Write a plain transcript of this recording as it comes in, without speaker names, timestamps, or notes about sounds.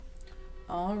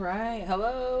All right.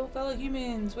 Hello, fellow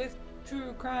humans with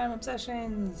true crime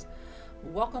obsessions.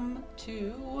 Welcome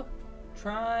to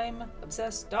Crime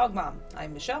Obsessed Dog Mom.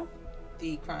 I'm Michelle,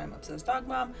 the Crime Obsessed Dog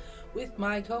Mom, with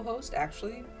my co host,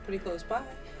 actually pretty close by,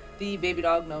 the baby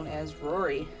dog known as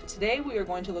Rory. Today we are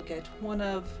going to look at one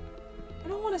of, I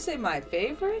don't want to say my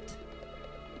favorite,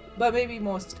 but maybe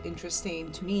most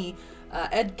interesting to me,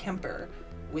 Ed Kemper.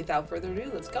 Without further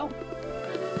ado, let's go.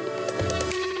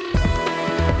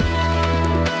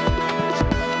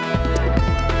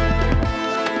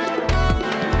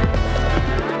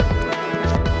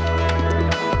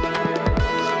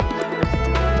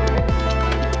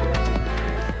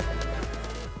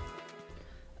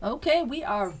 Okay, we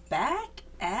are back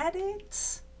at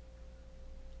it.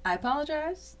 I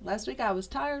apologize. Last week I was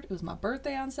tired. It was my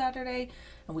birthday on Saturday,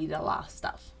 and we did a lot of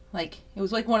stuff. It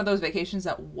was like one of those vacations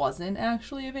that wasn't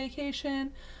actually a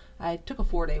vacation. I took a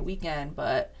 4-day weekend,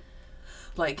 but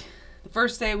the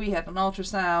first day we had an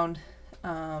ultrasound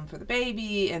for the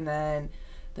baby, and then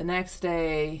the next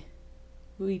day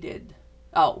we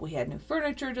had new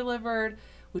furniture delivered,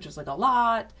 which was a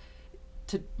lot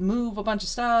to move a bunch of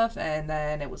stuff. And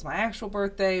then it was my actual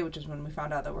birthday, which is when we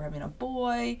found out that we're having a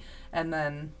boy. And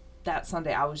then that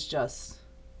Sunday I was just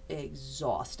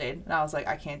exhausted, and I was like,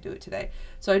 I can't do it today.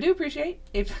 So I do appreciate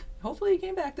if hopefully you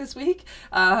came back this week,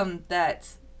 that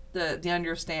the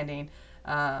understanding.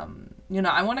 I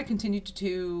want to continue to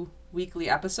do weekly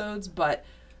episodes, but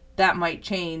that might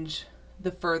change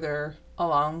the further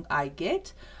along I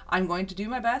get. I'm going to do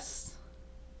my best,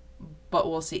 but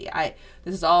we'll see.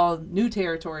 This is all new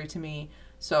territory to me,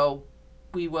 so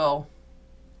we will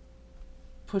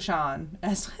push on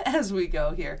as we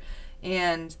go here.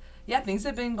 And yeah, things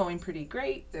have been going pretty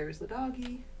great. There's the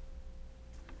doggy.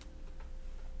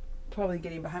 Probably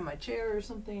getting behind my chair or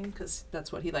something, because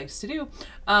that's what he likes to do.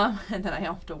 And then I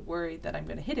have to worry that I'm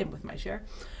going to hit him with my chair.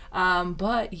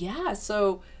 But yeah,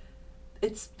 so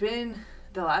it's been,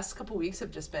 the last couple weeks have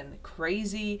just been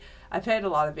crazy. I've had a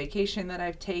lot of vacation that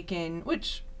I've taken,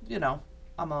 which,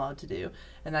 I'm allowed to do.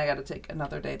 And I got to take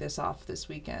another day this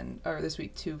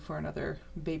week too, for another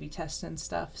baby test and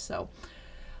stuff. So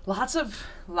lots of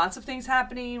things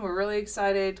happening. We're really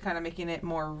excited, kind of making it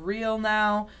more real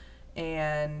now.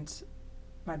 And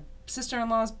my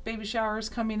sister-in-law's baby shower is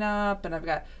coming up, and I've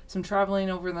got some traveling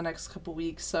over the next couple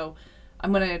weeks. So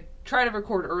I'm going to try to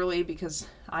record early, because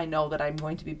I know that I'm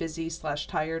going to be busy /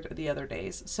 tired the other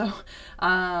days. So,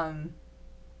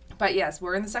 but yes,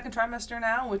 we're in the second trimester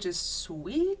now, which is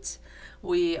sweet.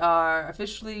 We are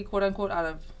officially, quote unquote, out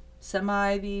of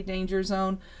the danger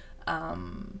zone.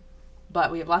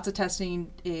 But we have lots of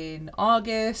testing in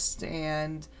August,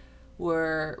 and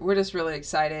we're just really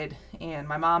excited. And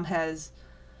my mom has,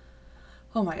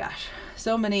 oh my gosh,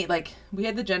 so many, we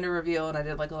had the gender reveal, and I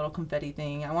did a little confetti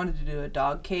thing. I wanted to do a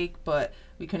dog cake, but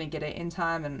we couldn't get it in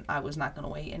time, and I was not going to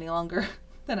wait any longer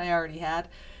than I already had.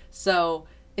 So,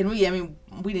 and we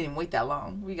didn't wait that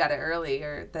long. We got it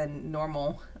earlier than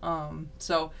normal.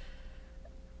 So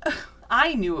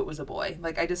I knew it was a boy.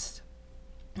 I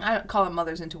don't call it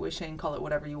mother's intuition, call it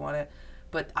whatever you want it,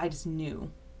 but I just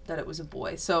knew that it was a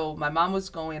boy. So my mom was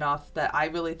going off that I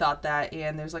really thought that,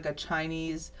 and there's a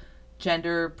Chinese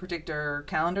gender predictor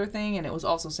calendar thing, and it was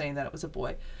also saying that it was a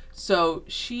boy. So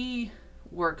she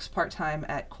works part-time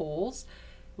at Kohl's,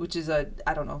 which is I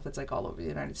don't know if it's all over the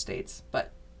United States,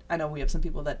 but I know we have some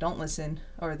people that don't listen,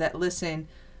 or that listen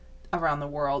around the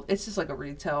world. It's just a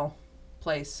retail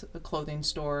place, a clothing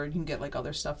store. You can get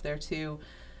other stuff there too.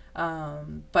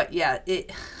 But yeah,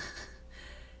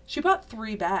 she bought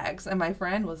 3 bags, and my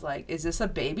friend was like, is this a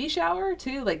baby shower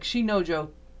too? She no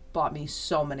joke bought me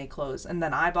so many clothes, and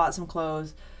then I bought some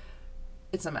clothes.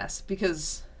 It's a mess,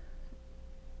 because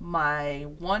my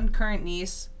one current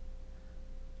niece,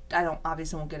 I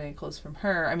obviously won't get any clothes from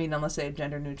her. Unless they have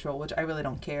gender neutral, which I really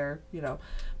don't care,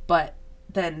 but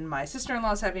then my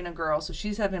sister-in-law's having a girl, so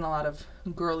she's having a lot of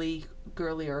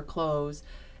girlier clothes.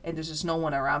 And there's just no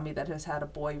one around me that has had a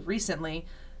boy recently.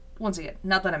 Once again,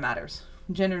 not that it matters.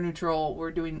 Gender neutral. We're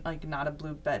doing not a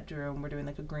blue bedroom. We're doing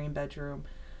a green bedroom.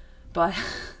 But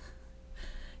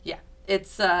yeah,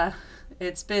 it's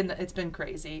been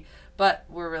crazy. But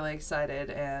we're really excited,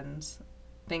 and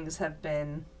things have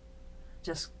been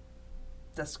just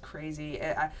crazy.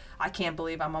 I can't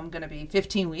believe I'm going to be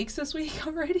 15 weeks this week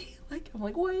already. I'm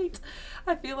wait.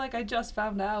 I feel like I just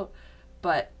found out.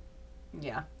 But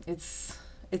yeah, it's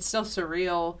still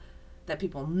surreal that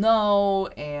people know,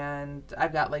 and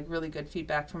I've got really good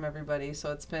feedback from everybody.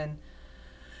 So it's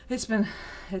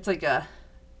like a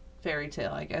fairy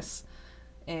tale, I guess.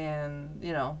 And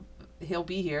he'll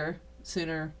be here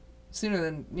sooner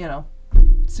than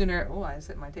sooner. Oh, I just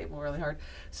hit my table really hard.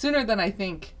 Sooner than I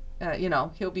think.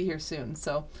 He'll be here soon.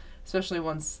 So, especially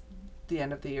once the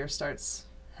end of the year starts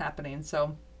happening.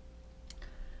 So,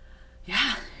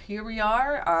 yeah, here we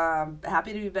are.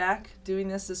 Happy to be back doing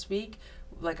this week.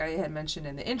 Like I had mentioned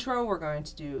in the intro, we're going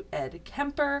to do Ed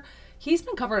Kemper. He's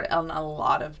been covered on a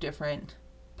lot of different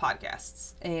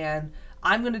podcasts, and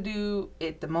I'm going to do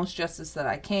it the most justice that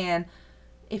I can.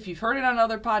 If you've heard it on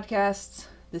other podcasts,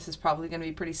 this is probably going to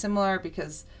be pretty similar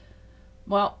because,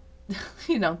 well,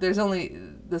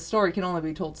 the story can only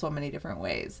be told so many different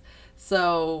ways.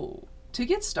 So to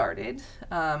get started,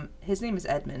 his name is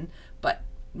Edmund, but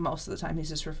most of the time he's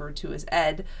just referred to as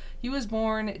Ed. He was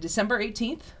born December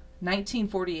 18th,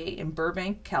 1948 in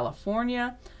Burbank,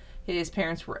 California. His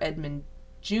parents were Edmund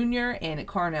Jr. and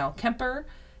Carnell Kemper,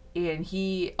 and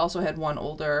he also had one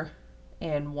older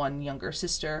and one younger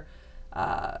sister,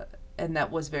 and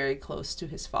that was very close to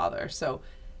his father. So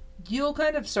you'll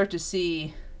kind of start to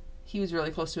see he was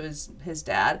really close to his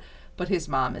dad, but his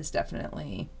mom is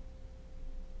definitely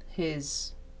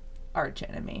his arch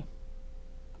enemy.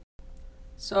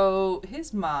 So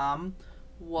his mom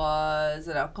was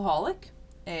an alcoholic,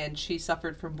 and she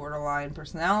suffered from borderline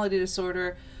personality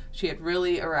disorder. She had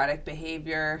really erratic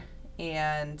behavior,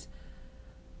 and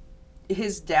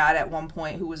his dad at one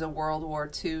point, who was a World War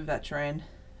II veteran,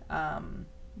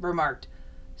 remarked,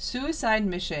 "Suicide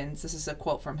missions," this is a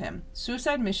quote from him,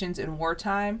 "suicide missions in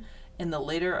wartime and the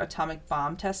later atomic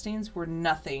bomb testings were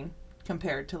nothing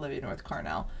compared to living with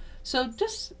Carnell." So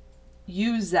just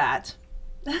use that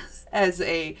as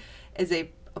a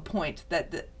point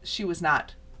that she was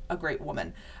not a great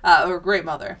woman or a great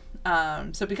mother.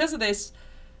 So because of this,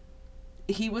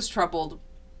 he was troubled.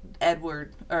 Ed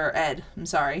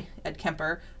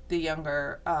Kemper, the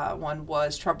younger one,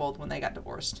 was troubled when they got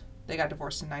divorced. They got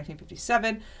divorced in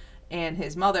 1957, and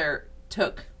his mother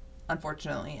took,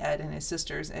 unfortunately, Ed and his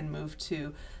sisters and moved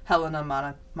to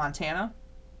Helena, Montana,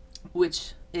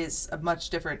 which is a much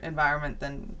different environment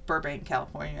than Burbank,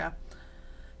 California.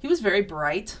 He was very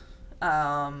bright,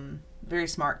 very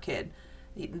smart kid.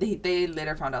 They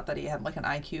later found out that he had like an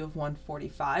IQ of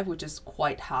 145, which is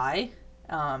quite high.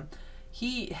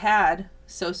 He had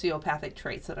sociopathic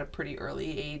traits at a pretty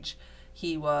early age.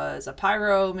 He was a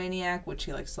pyromaniac, which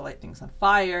he likes to light things on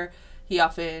fire. He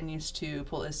often used to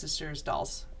pull his sister's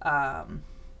dolls to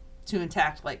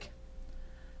enact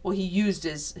he used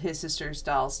his sister's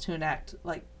dolls to enact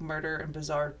like murder and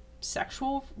bizarre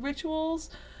sexual rituals.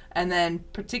 And then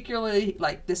particularly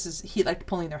he liked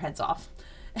pulling their heads off.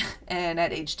 And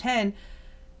at age 10,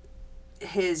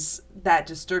 that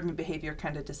disturbing behavior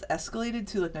kind of just escalated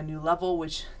to like a new level,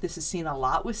 which this is seen a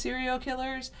lot with serial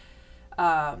killers.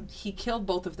 He killed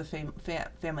both of the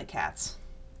family cats,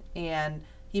 and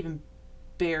he even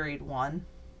buried one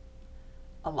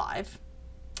alive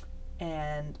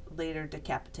and later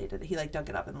decapitated it. He dug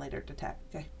it up and later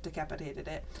decapitated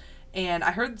it. And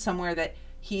I heard somewhere that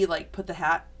he put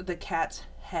the cat's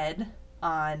head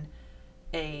on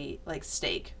a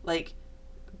stake.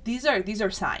 These are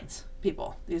signs,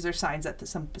 people. These are signs that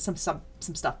some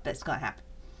stuff that's gonna happen.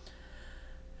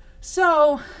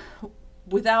 So,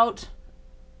 without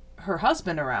her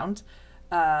husband around,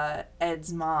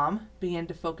 Ed's mom began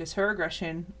to focus her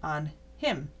aggression on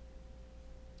him.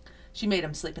 She made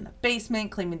him sleep in the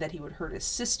basement, claiming that he would hurt his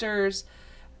sisters.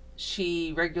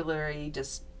 She regularly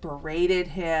just berated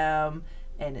him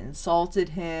and insulted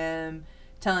him,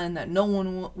 telling him that no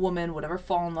woman would ever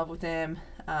fall in love with him.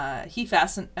 He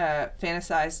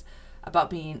fantasized about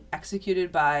being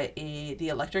executed by the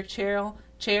electric chair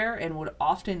and would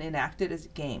often enact it as a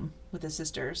game with his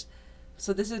sisters.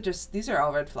 So these are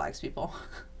all red flags, people.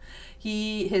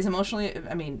 His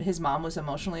mom was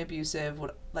emotionally abusive,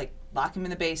 would lock him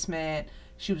in the basement.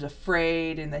 She was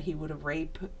afraid and that he would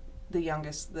rape the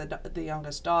youngest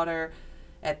daughter.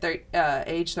 At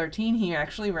age 13, he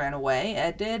actually ran away,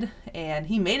 Ed did, and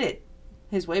he made it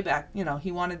his way back.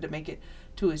 He wanted to make it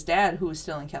to his dad, who was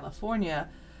still in California,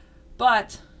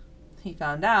 but he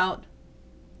found out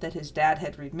that his dad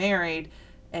had remarried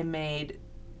and made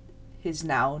his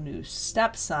now new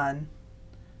stepson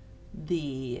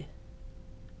the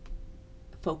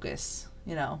focus,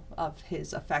 of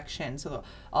his affection. So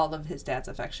all of his dad's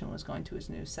affection was going to his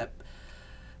new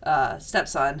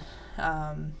stepson.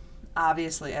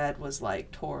 Obviously, Ed was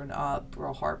torn up,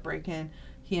 real heartbreaking.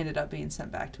 He ended up being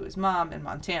sent back to his mom in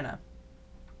Montana.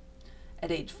 At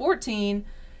age 14,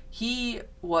 Ed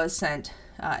was sent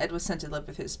to live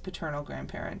with his paternal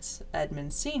grandparents,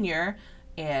 Edmund Sr.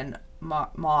 and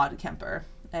Maud Kemper,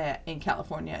 in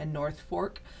California, in North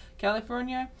Fork,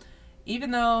 California.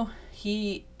 Even though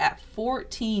he, at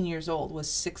 14 years old, was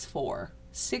 6'4",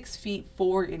 6 feet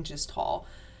 4 inches tall.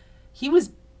 He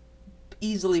was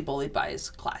easily bullied by his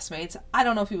classmates. I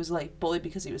don't know if he was like bullied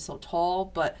because he was so tall,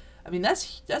 but I mean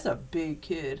that's a big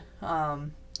kid.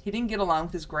 He didn't get along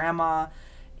with his grandma,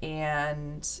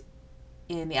 and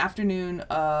in the afternoon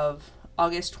of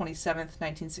August 27th,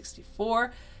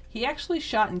 1964, he actually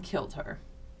shot and killed her.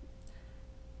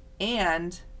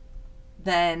 And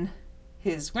then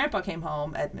his grandpa came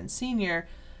home, Edmund Sr.,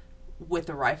 with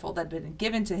a rifle that had been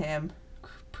given to him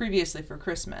previously for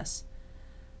Christmas.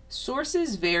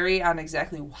 Sources vary on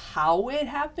exactly how it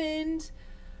happened.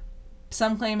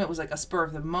 Some claim it was like a spur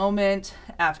of the moment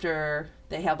after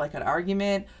they had like an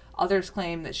argument. Others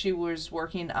claim that she was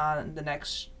working on the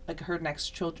next, like her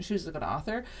next children. She was like an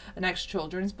author, a next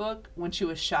children's book when she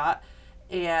was shot,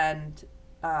 and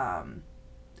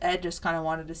Ed just kind of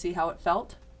wanted to see how it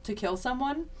felt to kill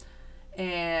someone.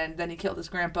 And then he killed his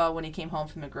grandpa when he came home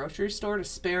from the grocery store to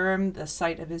spare him the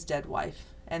sight of his dead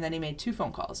wife. And then he made 2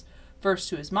 phone calls. First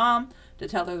to his mom to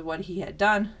tell her what he had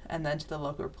done, and then to the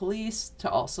local police to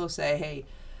also say, hey,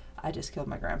 I just killed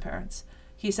my grandparents.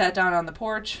 He sat down on the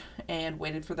porch and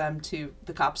waited for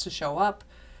the cops to show up.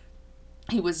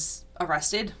 He was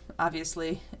arrested,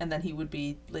 obviously, and then he would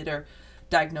be later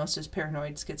diagnosed as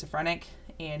paranoid schizophrenic,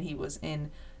 and he was in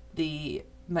a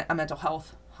mental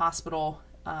health hospital.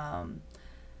 I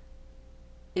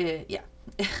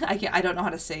don't know how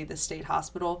to say the state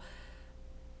hospital.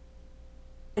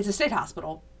 It's a state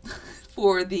hospital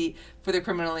for the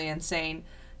criminally insane.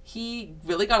 He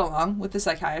really got along with the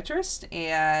psychiatrist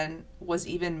and was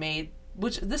even made,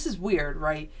 which this is weird,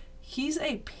 right? He's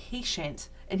a patient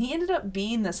and he ended up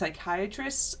being the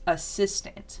psychiatrist's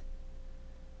assistant.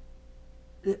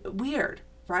 Weird,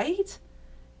 right?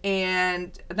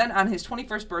 And then on his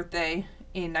 21st birthday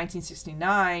in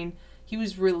 1969, he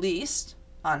was released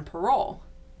on parole.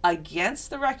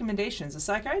 Against the recommendations. The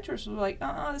psychiatrist was like,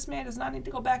 this man does not need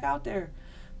to go back out there.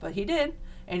 But he did,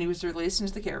 and he was released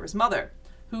into the care of his mother,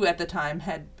 who at the time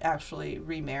had actually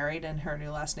remarried, and her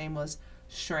new last name was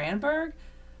Schranberg,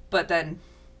 but then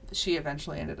she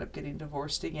eventually ended up getting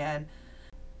divorced again.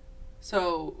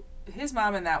 So his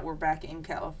mom and that were back in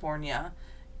California,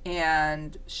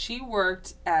 and she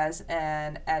worked as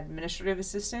an administrative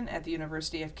assistant at the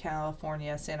University of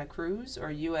California, Santa Cruz, or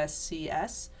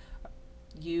UCSC,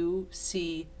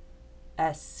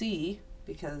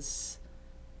 because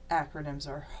acronyms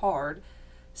are hard.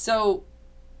 So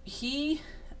he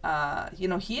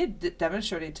had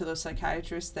demonstrated to those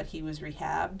psychiatrists that he was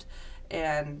rehabbed,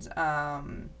 and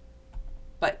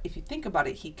but if you think about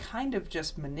it, he kind of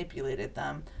just manipulated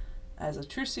them, as a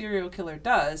true serial killer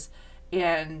does.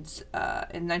 And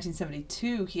in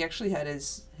 1972, he actually had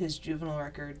his juvenile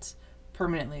records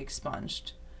permanently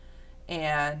expunged.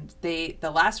 And the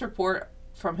last report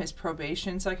from his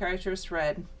probation psychiatrist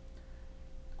read,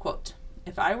 quote,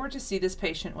 "If I were to see this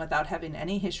patient without having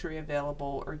any history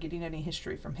available or getting any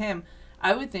history from him,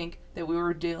 I would think that we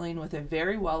were dealing with a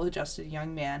very well-adjusted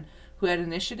young man who had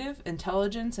initiative,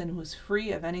 intelligence, and who was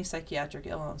free of any psychiatric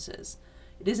illnesses.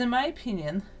 It is in my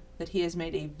opinion that he has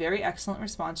made a very excellent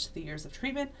response to the years of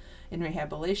treatment and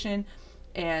rehabilitation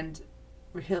and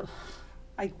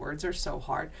words are so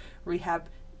hard. Rehab.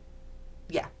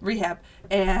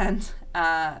 And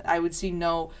I would see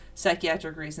no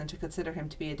psychiatric reason to consider him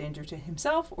to be a danger to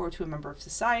himself or to a member of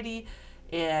society,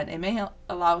 and it may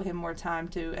allow him more time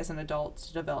to, as an adult,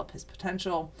 to develop his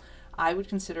potential. I would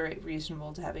consider it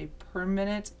reasonable to have a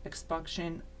permanent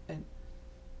expunction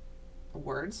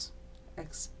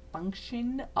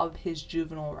of his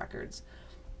juvenile records."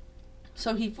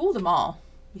 So he fooled them all.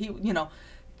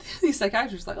 These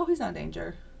psychiatrists were like, he's not a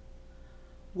danger.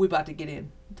 We're about to get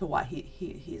into why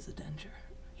he's a danger.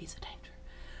 He's a danger.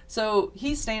 So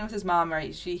he's staying with his mom,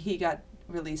 right? He got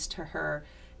released to her,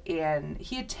 and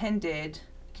he attended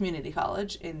community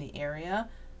college in the area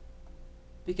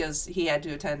because he had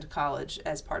to attend college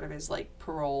as part of his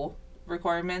parole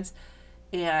requirements.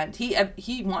 And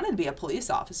he wanted to be a police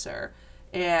officer.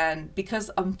 And because,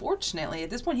 unfortunately, at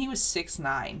this point, he was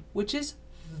 6'9", which is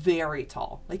very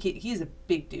tall. He's a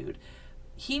big dude.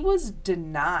 He was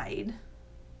denied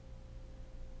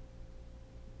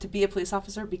to be a police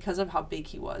officer because of how big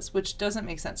he was, which doesn't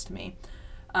make sense to me.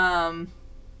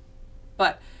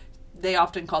 But they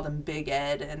often called him Big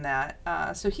Ed and that.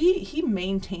 So he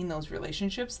maintained those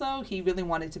relationships, though. He really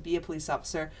wanted to be a police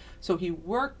officer. So he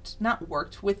not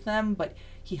worked with them, but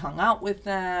he hung out with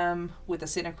them, with the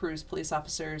Santa Cruz police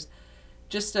officers.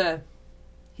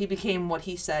 He became what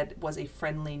he said was a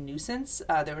friendly nuisance.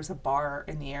 There was a bar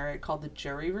in the area called the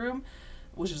Jury Room,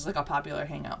 which is a popular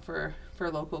hangout for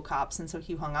local cops, and so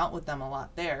he hung out with them a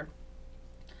lot there.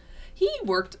 He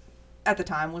worked at the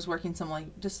time was working some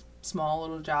like just small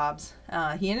little jobs.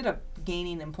 He ended up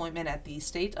gaining employment at the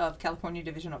State of California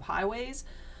Division of Highways,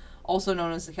 also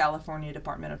known as the California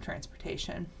Department of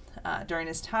Transportation. During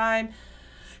his time,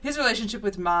 his relationship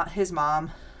with his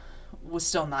mom was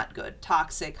still not good,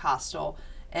 toxic, hostile,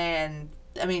 and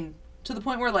I mean to the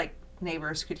point where like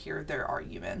neighbors could hear their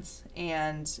arguments.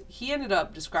 And he ended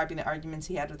up describing the arguments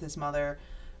he had with his mother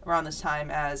around this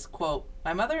time as, quote,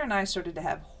 "My mother and I started to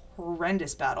have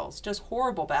horrendous battles, just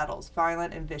horrible battles,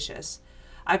 violent and vicious.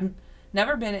 I've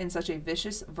never been in such a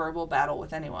vicious verbal battle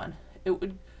with anyone.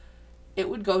 It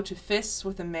would go to fists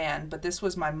with a man, but this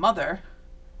was my mother,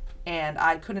 and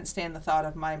I couldn't stand the thought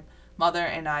of my mother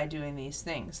and I doing these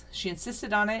things. She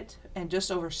insisted on it, and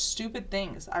just over stupid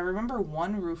things. I remember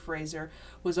one roof raiser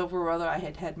was over whether I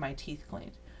had had my teeth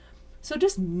cleaned." So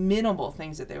just minimal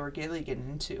things that they were really getting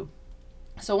into.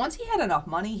 So once he had enough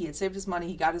money, he had saved his money,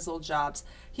 he got his little jobs,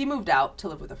 he moved out to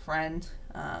live with a friend.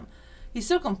 He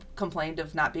still complained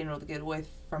of not being able to get away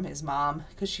from his mom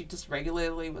because she just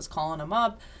regularly was calling him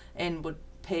up and would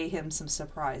pay him some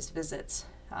surprise visits.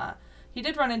 He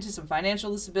did run into some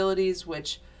financial disabilities,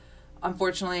 which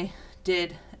unfortunately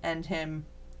did ended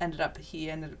up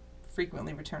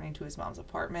frequently returning to his mom's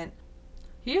apartment.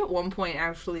 He at one point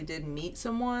actually did meet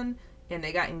someone and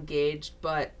they got engaged,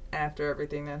 but after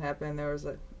everything that happened, there was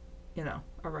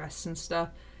arrests and stuff.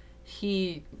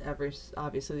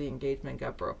 Obviously the engagement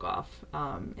got broke off,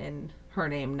 and her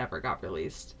name never got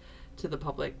released to the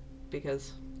public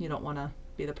because you don't want to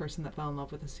be the person that fell in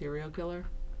love with a serial killer.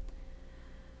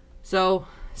 So,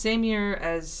 same year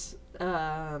as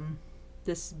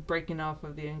this breaking off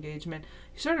of the engagement,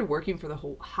 he started working for the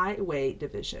whole highway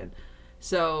division.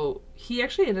 So he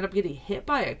actually ended up getting hit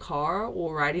by a car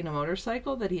while riding a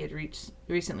motorcycle that he had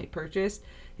recently purchased.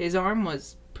 His arm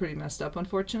was pretty messed up,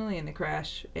 unfortunately, in the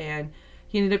crash, and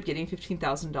he ended up getting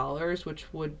 $15,000,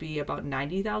 which would be about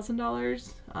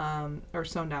 $90,000 or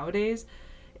so nowadays.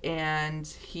 And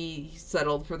he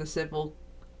settled for the civil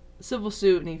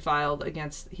suit, and he filed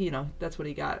against, that's what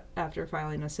he got after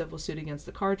filing a civil suit against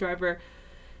the car driver.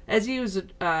 As he was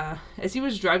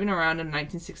driving around in a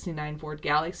 1969 Ford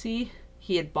Galaxy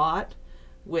he had bought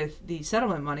with the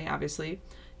settlement money, obviously,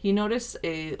 he noticed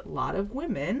a lot of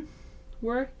women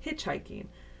were hitchhiking,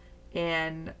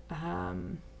 and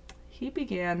he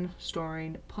began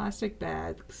storing plastic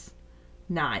bags,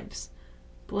 knives,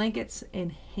 blankets,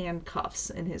 and handcuffs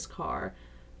in his car.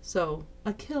 So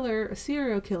a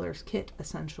serial killer's kit,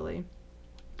 essentially.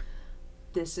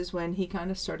 This is when he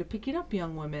kind of started picking up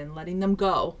young women, letting them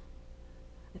go.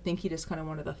 I think he just kind of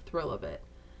wanted the thrill of it.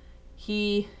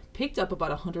 He picked up about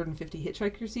 150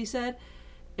 hitchhikers, he said,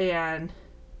 and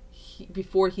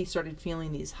before he started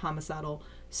feeling these homicidal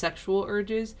sexual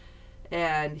urges,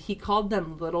 and he called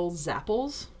them little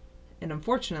zapples, and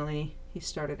unfortunately, he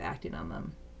started acting on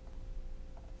them.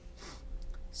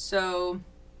 So,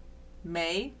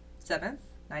 May 7th,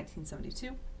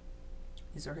 1972,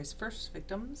 these are his first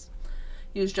victims.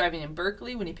 He was driving in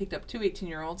Berkeley when he picked up two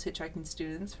 18-year-olds hitchhiking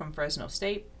students from Fresno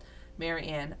State, Mary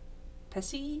Ann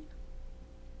Pesci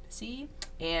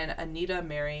and Anita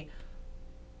Mary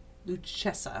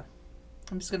Lucchesa.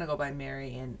 I'm just going to go by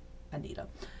Mary and Anita.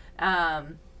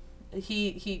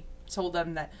 He told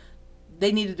them that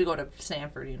they needed to go to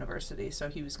Stanford University, so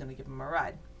he was going to give them a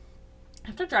ride.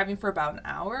 After driving for about an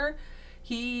hour,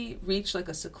 he reached like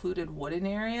a secluded wooden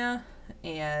area,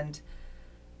 and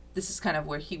this is kind of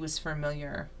where he was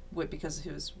familiar with because of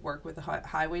his work with the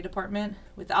highway department,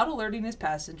 without alerting his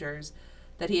passengers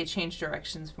that he had changed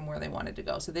directions from where they wanted to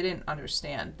go. So they didn't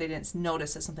understand. They didn't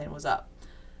notice that something was up.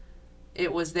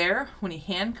 It was there when he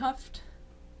handcuffed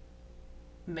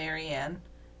Mary Ann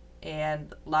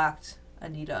and locked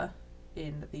Anita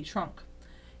in the trunk.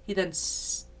 He then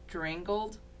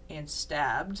strangled and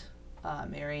stabbed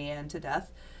Mary Ann to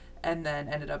death, and then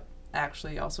ended up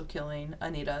actually also killing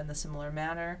Anita in a similar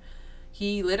manner.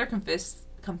 He later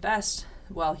confessed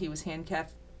while he was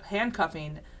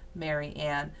handcuffing Mary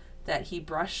Ann that he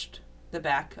brushed the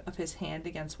back of his hand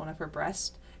against one of her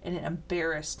breasts, and it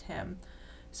embarrassed him.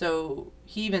 So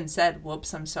he even said,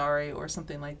 "Whoops, I'm sorry," or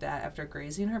something like that after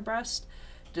grazing her breast,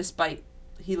 despite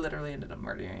he literally ended up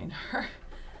murdering her.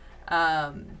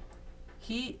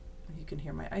 You can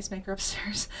hear my ice maker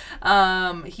upstairs.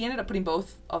 He ended up putting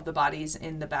both of the bodies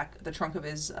in the trunk of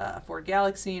his Ford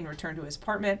Galaxy and returned to his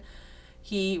apartment.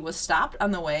 He was stopped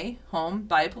on the way home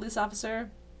by a police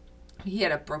officer. He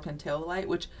had a broken tail light,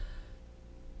 which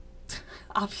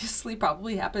obviously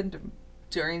probably happened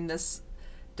during these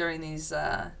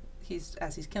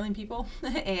he's killing people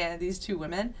and these two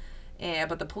women.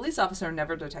 But the police officer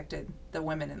never detected the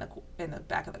women in the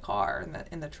back of the car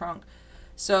in the trunk.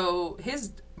 So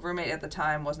his roommate at the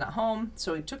time was not home,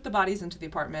 so he took the bodies into the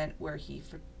apartment where he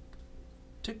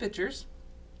took pictures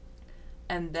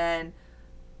and then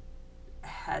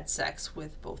had sex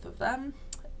with both of them,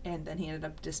 and then he ended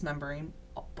up dismembering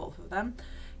both of them.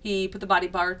 He put the body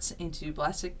parts into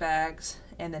plastic bags,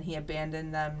 and then he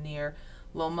abandoned them near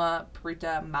Loma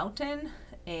Prieta Mountain.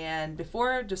 And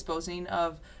before disposing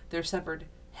of their severed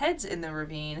heads in the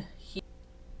ravine,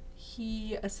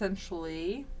 he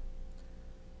essentially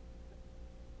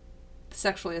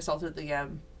sexually assaulted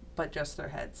them, but just their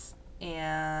heads.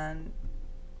 And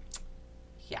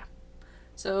yeah.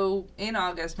 So in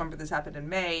August, remember this happened in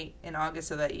May, in August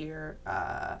of that year,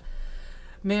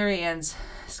 Mary Ann's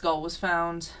skull was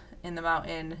found in the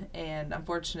mountain, and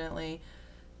unfortunately,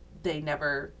 they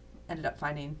never ended up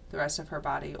finding the rest of her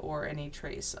body or any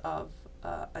trace of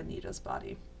Anita's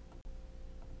body.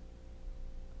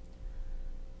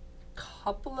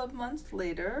 Couple of months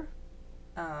later,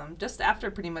 just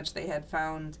after pretty much they had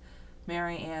found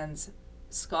Mary Ann's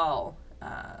skull,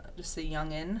 just a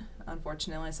youngin',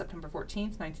 unfortunately, September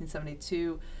 14th,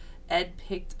 1972, Ed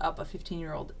picked up a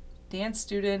 15-year-old dance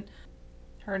student.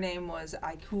 Her name was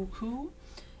Ikuku,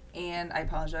 and I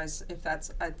apologize if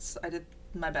I did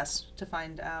my best to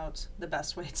find out the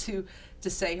best way to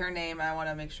say her name. I want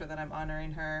to make sure that I'm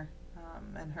honoring her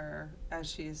and her as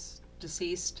she's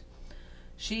deceased.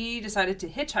 She decided to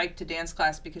hitchhike to dance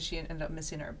class because she ended up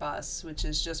missing her bus, which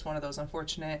is just one of those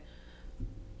unfortunate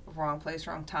wrong place,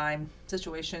 wrong time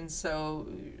situations. So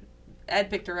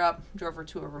Ed picked her up, drove her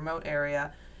to a remote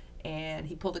area, and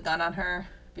he pulled a gun on her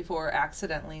before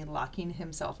accidentally locking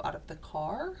himself out of the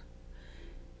car.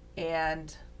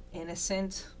 And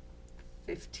innocent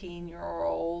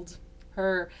 15-year-old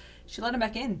she let him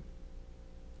back in.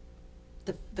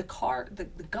 The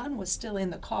gun was still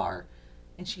in the car,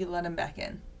 and she let him back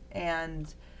in.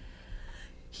 And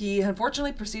he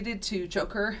unfortunately proceeded to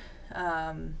choke her,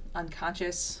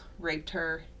 unconscious, raped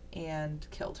her, and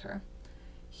killed her.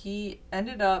 He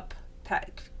ended up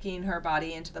packing her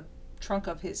body into the trunk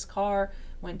of his car,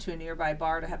 went to a nearby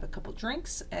bar to have a couple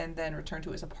drinks, and then returned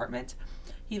to his apartment.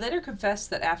 He later confessed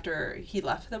that after he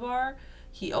left the bar,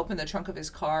 he opened the trunk of his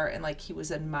car and he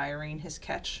was admiring his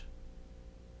catch,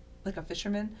 like a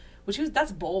fisherman,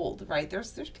 that's bold, right?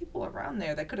 There's people around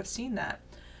there that could have seen that.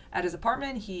 At his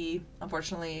apartment, he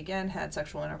unfortunately again had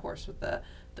sexual intercourse with the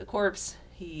corpse.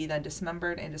 He then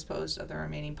dismembered and disposed of the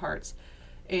remaining parts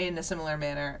in a similar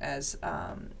manner as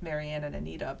Mary Ann and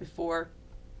Anita before.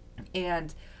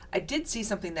 And I did see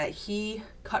something that he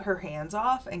cut her hands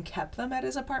off and kept them at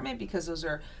his apartment because those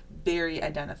are very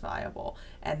identifiable,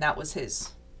 and that was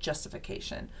his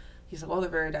justification. He's like, well, they're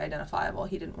very identifiable.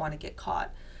 He didn't want to get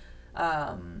caught.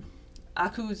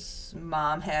 Aku's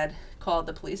mom had called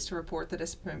the police to report the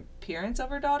disappearance of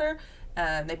her daughter,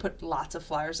 and they put lots of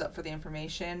flyers up for the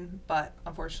information, but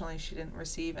unfortunately she didn't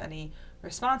receive any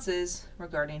responses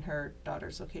regarding her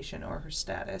daughter's location or her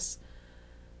status.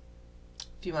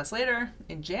 A few months later,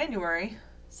 in January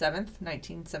 7th,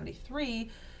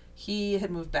 1973, he had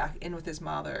moved back in with his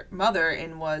mother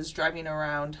and was driving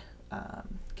around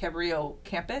Cabrillo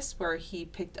campus, where he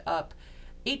picked up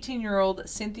 18-year-old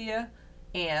Cynthia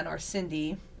Ann, or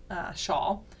Cindy,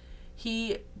 Shaw.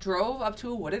 He drove up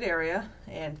to a wooded area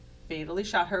and fatally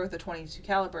shot her with a .22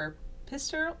 caliber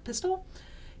pistol.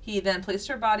 He then placed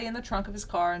her body in the trunk of his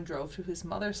car and drove to his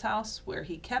mother's house, where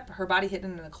he kept her body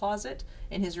hidden in a closet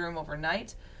in his room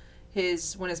overnight.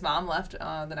 When his mom left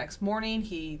the next morning,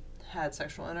 he had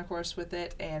sexual intercourse with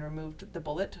it and removed the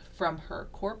bullet from her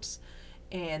corpse,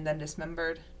 and then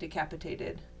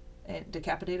decapitated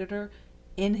her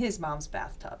in his mom's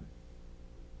bathtub.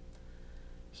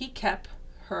 He kept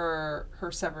her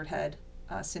severed head,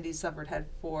 Cindy's severed head,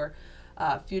 for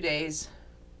a few days,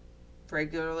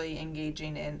 regularly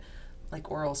engaging in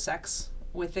oral sex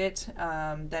with it,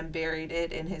 then buried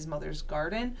it in his mother's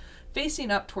garden, facing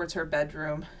up towards her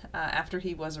bedroom. After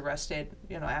he was arrested,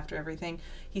 after everything,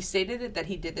 he stated that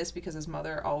he did this because his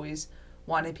mother always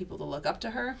wanted people to look up to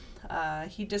her.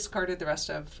 He discarded the rest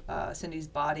of Cindy's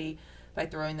body by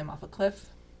throwing them off a cliff.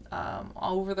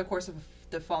 Over the course of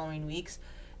the following weeks,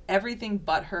 everything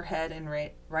but her head and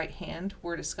right hand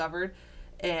were discovered,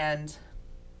 and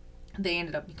they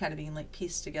ended up kind of being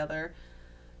pieced together.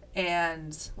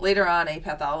 And later on, a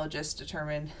pathologist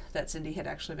determined that Cindy had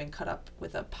actually been cut up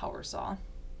with a power saw.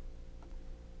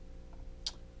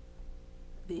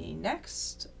 The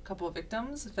next couple of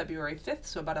victims, February 5th,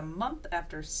 so about a month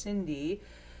after Cindy,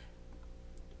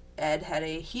 Ed had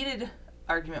a heated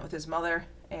argument with his mother,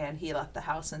 and he left the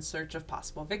house in search of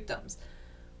possible victims.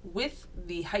 With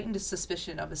the heightened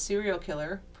suspicion of a serial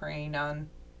killer preying on,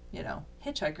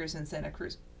 hitchhikers in Santa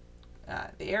Cruz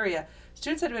the area,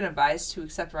 students had been advised to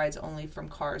accept rides only from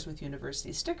cars with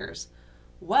university stickers.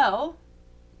 Well,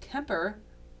 Kemper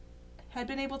had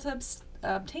been able to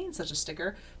obtain such a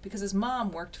sticker because his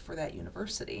mom worked for that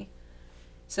university.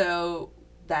 So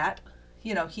that,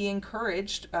 he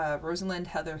encouraged Rosalind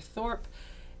Heather Thorpe,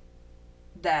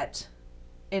 that,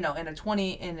 and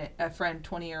a friend,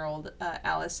 20-year-old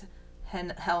Alice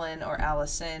Helen or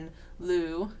Allison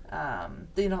Lou,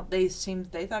 they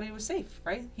thought he was safe,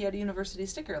 right? He had a university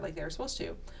sticker like they were supposed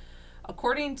to.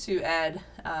 According to Ed,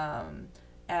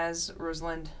 as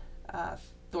Rosalind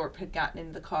Thorpe had gotten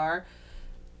into the car,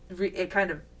 it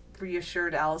kind of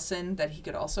reassured Allison that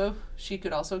she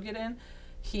could also get in.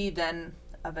 He then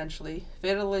eventually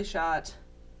fatally shot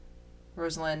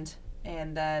Rosalind,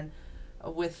 and then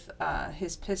with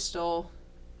his pistol,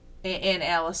 and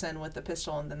Allison with the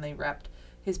pistol, and then they wrapped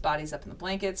his bodies up in the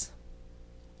blankets.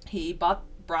 He brought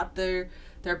their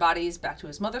bodies back to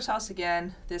his mother's house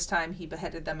again. This time he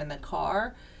beheaded them in the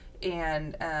car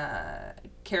and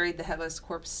carried the headless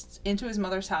corpse into his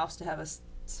mother's house to have a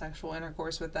sexual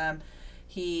intercourse with them.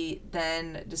 He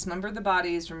then dismembered the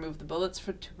bodies, removed the bullets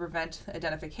to prevent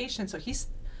identification. So he's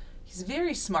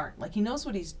very smart. Like, he knows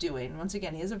what he's doing. Once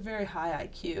again, he has a very high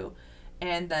IQ,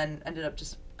 and then ended up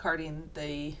just carting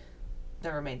the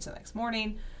remains the next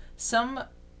morning. Some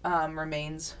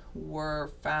remains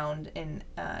were found in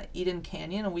Eden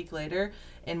Canyon a week later,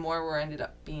 and more ended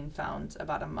up being found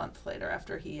about a month later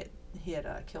after he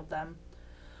had killed them.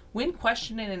 When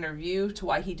questioned in an interview to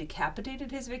why he decapitated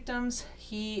his victims,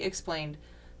 he explained,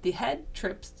 "The head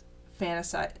trips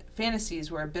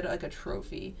fantasies were a bit like a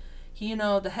trophy.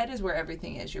 The head is where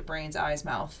everything is, your brains, eyes,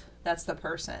 mouth. That's the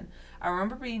person. I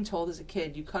remember being told as a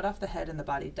kid, you cut off the head and the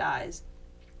body dies.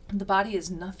 The body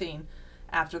is nothing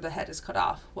after the head is cut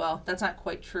off. Well, that's not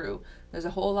quite true. There's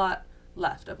a whole lot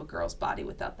left of a girl's body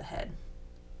without the head,"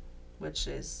 which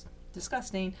is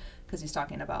disgusting because he's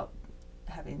talking about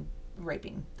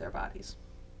raping their bodies.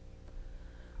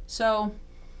 So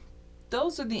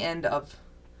those are the end of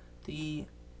the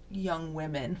young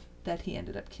women that he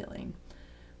ended up killing.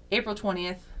 April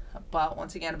 20th,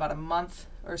 about a month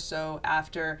or so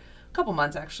after, a couple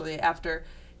months actually, after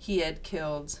he had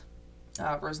killed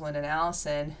Rosalind and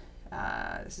Allison,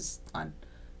 this is on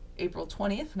April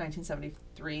 20th,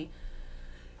 1973,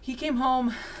 he came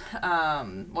home,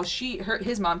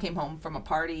 his mom came home from a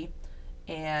party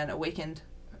and awakened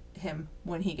him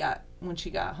when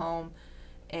she got home,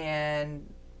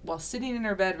 and while sitting in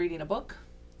her bed reading a book,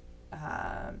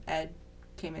 Ed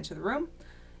came into the room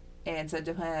and said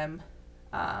to him,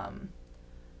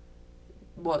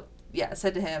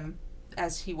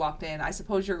 as he walked in, "I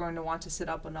suppose you're going to want to sit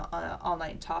up all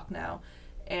night and talk now."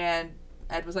 And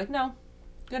Ed was like, "No,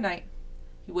 good night."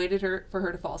 He waited for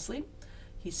her to fall asleep.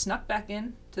 He snuck back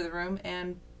into the room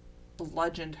and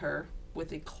bludgeoned her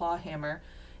with a claw hammer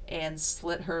and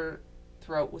slit her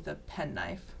throat with a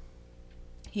penknife.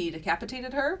 He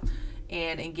decapitated her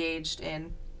and engaged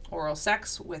in oral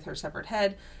sex with her severed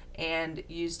head and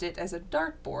used it as a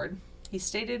dartboard. He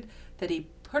stated that he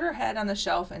put her head on the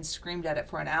shelf and screamed at it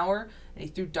for an hour, and he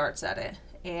threw darts at it.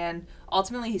 And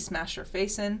ultimately, he smashed her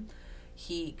face in.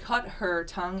 He cut her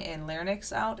tongue and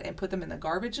larynx out and put them in the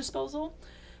garbage disposal.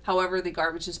 However, the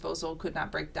garbage disposal could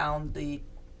not break down the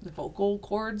vocal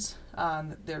cords.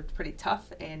 They're pretty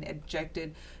tough, and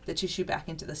ejected the tissue back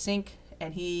into the sink.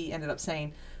 And he ended up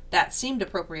saying, "That seemed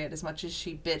appropriate as much as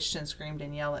she bitched and screamed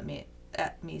and yelled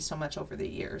at me so much over the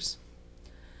years."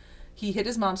 He hid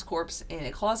his mom's corpse in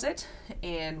a closet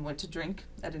and went to drink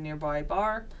at a nearby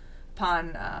bar.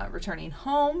 Upon returning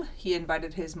home, he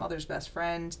invited his mother's best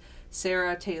friend,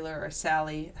 Sarah Taylor or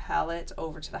Sally Hallett,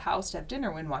 over to the house to have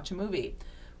dinner and watch a movie.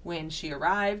 When she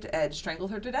arrived, Ed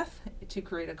strangled her to death to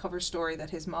create a cover story that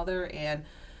his mother and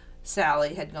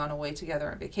Sally had gone away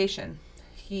together on vacation.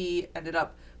 He ended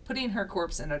up putting her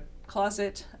corpse in a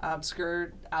closet,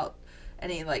 obscured out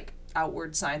any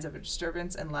outward signs of a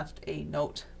disturbance, and left a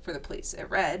note for the police. It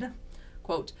read,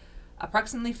 quote,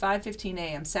 "Approximately 5:15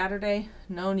 a.m. Saturday,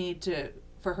 no need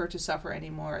for her to suffer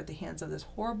anymore at the hands of this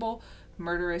horrible,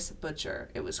 murderous butcher.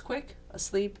 It was quick,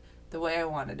 asleep, the way I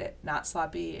wanted it, not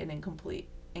sloppy and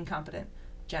incompetent.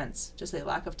 Gents, just a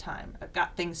lack of time. I've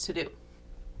got things to do."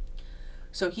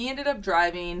 So he ended up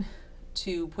driving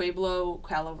to Pueblo,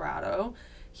 Colorado.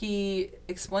 He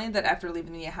explained that after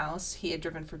leaving the house, he had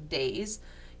driven for days.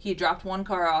 He dropped one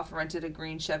car off, rented a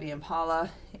green Chevy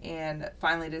Impala, and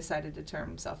finally decided to turn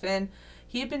himself in.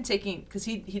 He had been taking, because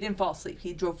he didn't fall asleep,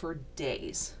 he drove for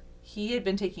days. He had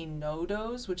been taking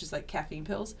no-dose, which is like caffeine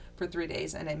pills, for 3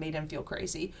 days, and it made him feel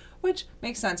crazy, which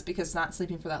makes sense because not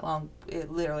sleeping for that long,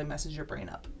 it literally messes your brain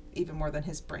up, even more than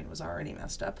his brain was already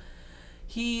messed up.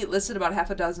 He listed about half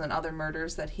a dozen other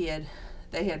murders that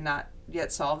they had not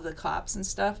yet solved, the cops and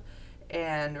stuff,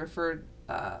 and referred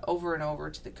over and over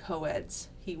to the co-eds.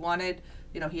 He wanted,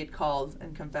 he had called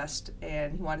and confessed,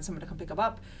 and he wanted someone to come pick him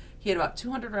up. He had about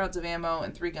 200 rounds of ammo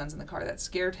and 3 guns in the car. That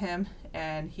scared him,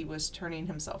 and he was turning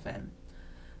himself in.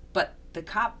 But the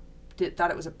cop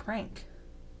thought it was a prank,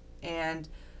 and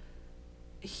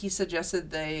he suggested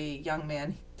the young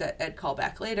man that Ed call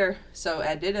back later. So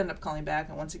Ed did end up calling back,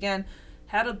 and once again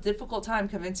had a difficult time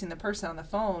convincing the person on the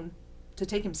phone to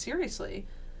take him seriously.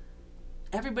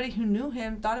 Everybody who knew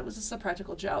him thought it was a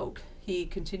practical joke. He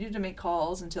continued to make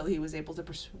calls until he was able to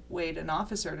persuade an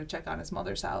officer to check on his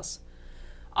mother's house.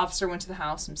 Officer went to the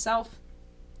house himself.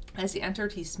 As he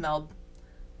entered, he smelled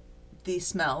the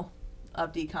smell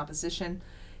of decomposition.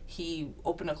 He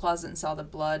opened a closet and saw the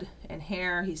blood and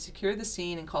hair. He secured the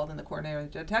scene and called in the coroner and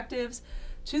detectives.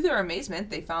 To their amazement,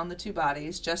 they found the 2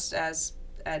 bodies, just as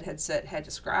Ed had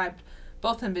described.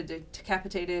 Both had been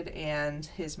decapitated, and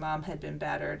his mom had been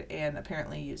battered and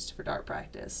apparently used for dart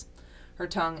practice. Her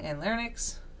tongue and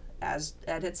larynx, as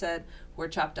Ed had said, were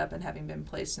chopped up and having been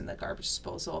placed in the garbage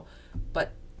disposal.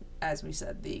 But as we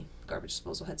said, the garbage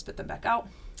disposal had spit them back out.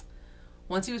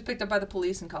 Once he was picked up by the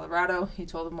police in Colorado, he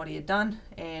told them what he had done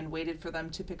and waited for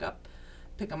them to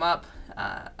pick him up,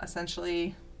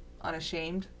 essentially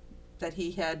unashamed that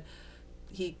he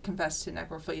confessed to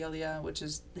necrophilia, which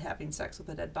is having sex with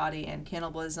a dead body, and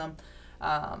cannibalism.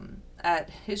 At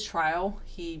his trial,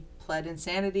 he pled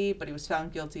insanity, but he was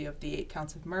found guilty of the 8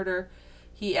 counts of murder.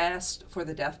 He asked for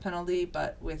the death penalty,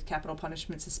 but with capital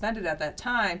punishment suspended at that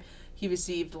time, he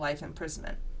received life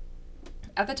imprisonment.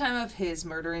 At the time of his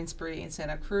murdering spree in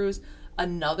Santa Cruz,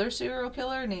 another serial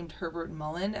killer named Herbert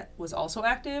Mullen was also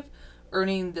active,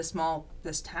 earning this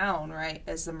town, right,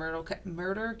 as the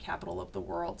murder capital of the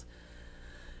world.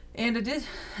 And it did,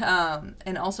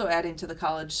 and also adding to the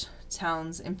college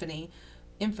town's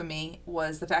infamy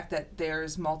was the fact that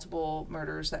there's multiple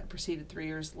murders that proceeded 3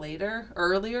 years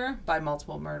earlier by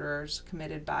multiple murderers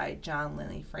committed by John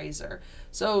Linley Fraser.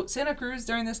 So Santa Cruz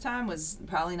during this time was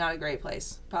probably not a great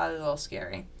place, probably a little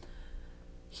scary.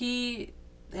 He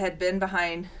had been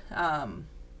behind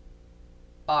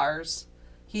bars.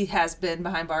 He has been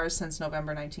behind bars since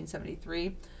November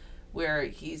 1973, where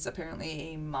he's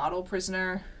apparently a model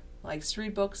prisoner, like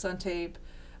street books on tape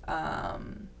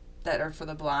that are for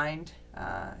the blind.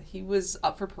 He was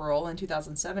up for parole in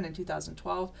 2007 and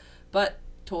 2012, but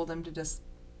told them to just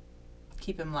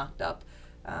keep him locked up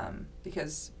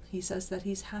because he says that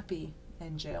he's happy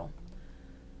in jail.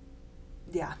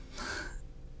 Yeah.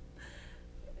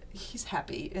 He's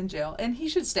happy in jail, and he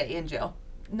should stay in jail.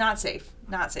 Not safe,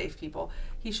 people.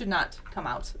 He should not come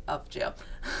out of jail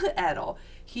at all.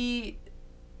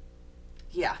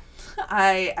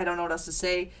 I don't know what else to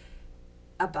say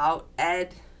about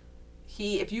Ed.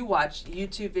 If you watch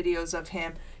YouTube videos of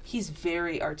him, he's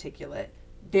very articulate,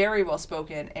 very well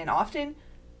spoken, and often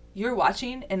you're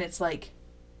watching and it's like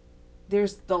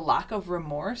there's the lack of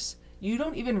remorse. You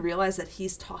don't even realize that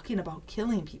he's talking about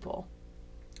killing people.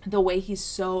 The way he's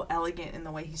so elegant in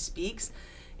the way he speaks.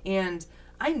 And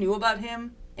I knew about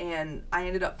him, and I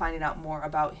ended up finding out more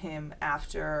about him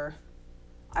after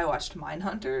I watched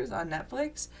Mindhunters on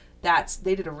Netflix.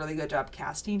 They did a really good job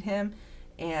casting him,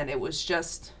 and it was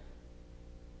just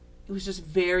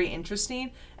very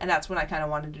interesting, and that's when I kind of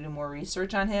wanted to do more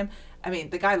research on him. I mean,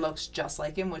 the guy looks just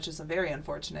like him, which is very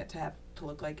unfortunate to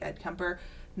look like Ed Kemper,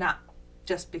 not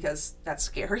just because that's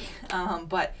scary,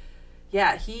 but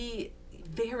yeah,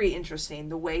 very interesting.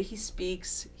 The way he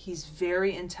speaks, he's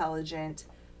very intelligent.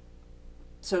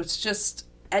 So it's just,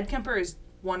 Ed Kemper is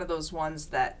one of those ones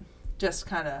that just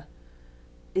kind of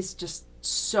is just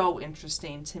so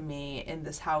interesting to me in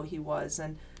this, how he was.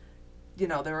 And,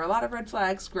 there were a lot of red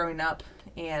flags growing up.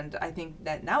 And I think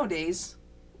that nowadays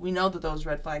we know that those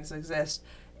red flags exist.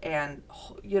 And,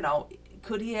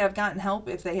 could he have gotten help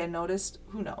if they had noticed?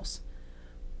 Who knows?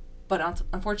 But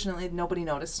unfortunately, nobody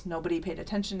noticed. Nobody paid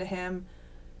attention to him,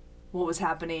 what was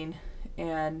happening,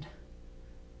 and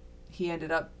he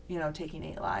ended up, taking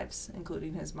 8 lives,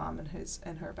 including his mom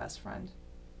and her best friend.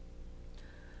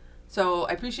 So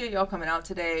I appreciate y'all coming out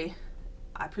today.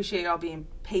 I appreciate y'all being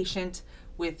patient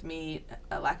with me.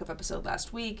 A lack of episode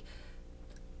last week.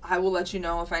 I will let you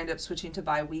know if I end up switching to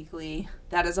bi-weekly.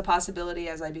 That is a possibility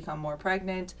as I become more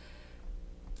pregnant,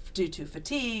 due to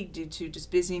fatigue, due to just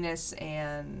busyness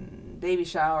and baby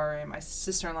shower, and my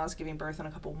sister-in-law's giving birth in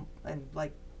a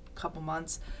couple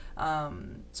months.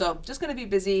 So just going to be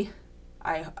busy.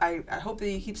 I hope that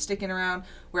you keep sticking around.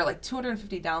 We're at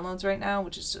 250 downloads right now,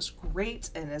 which is just great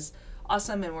and is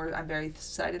awesome, and I'm very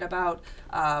excited about.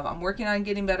 I'm working on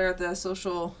getting better at the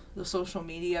social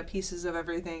media pieces of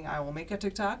everything. I will make a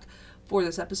TikTok for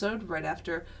this episode right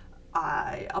after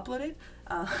I upload it.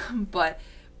 But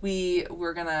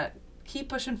we're gonna keep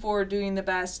pushing forward, doing the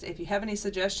best. If you have any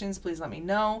suggestions, please let me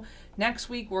know. Next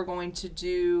week, we're going to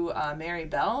do Mary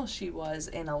Bell. She was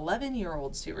an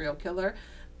 11-year-old serial killer.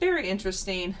 Very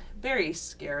interesting, very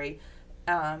scary,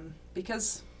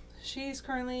 because she's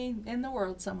currently in the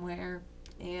world somewhere.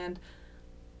 And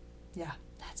yeah,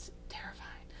 that's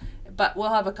terrifying. But we'll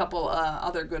have a couple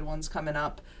other good ones coming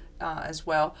up as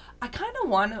well. I kind of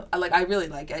want to, I really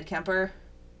like Ed Kemper,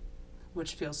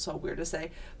 which feels so weird to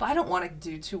say, but I don't want to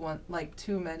do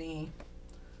too many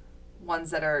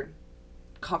ones that are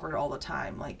covered all the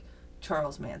time, like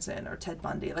Charles Manson or Ted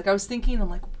Bundy. Like, I was thinking, I'm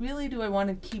like, really, do I want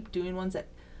to keep doing ones that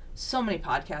so many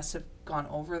podcasts have gone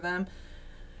over them?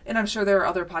 And I'm sure there are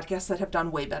other podcasts that have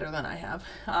done way better than I have.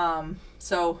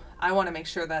 So I want to make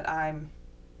sure that I'm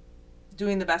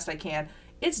doing the best I can.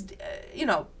 It's,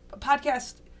 a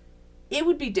podcast, it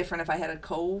would be different if I had a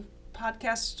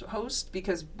podcast host,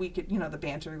 because we could, the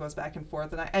banter goes back and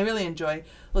forth, and I really enjoy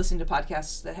listening to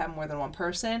podcasts that have more than one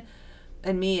person.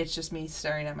 And me, it's just me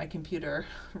staring at my computer,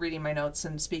 reading my notes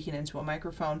and speaking into a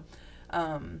microphone.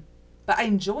 But I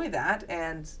enjoy that,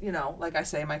 and like I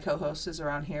say, my co-host is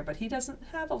around here, but he doesn't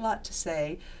have a lot to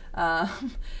say.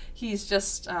 He's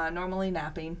just normally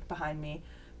napping behind me.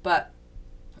 But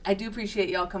I do appreciate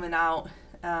y'all coming out.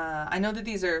 I know that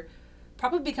these are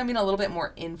probably becoming a little bit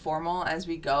more informal as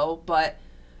we go, but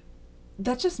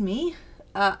that's just me.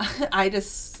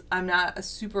 I'm not a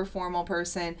super formal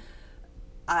person.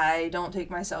 I don't take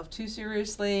myself too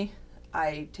seriously.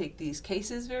 I take these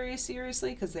cases very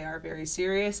seriously because they are very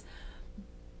serious.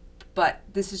 But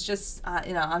this is just,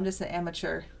 I'm just an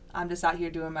amateur. I'm just out here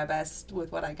doing my best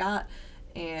with what I got.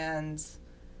 And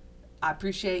I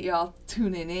appreciate y'all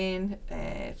tuning in.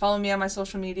 Follow me on my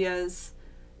social medias.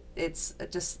 It's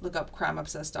just look up Crime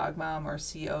Obsessed Dog Mom or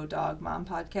CO Dog Mom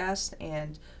podcast,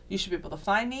 and you should be able to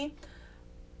find me.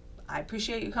 I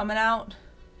appreciate you coming out.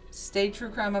 Stay true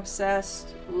crime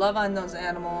obsessed. Love on those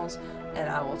animals. And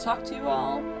I will talk to you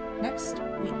all next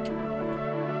week.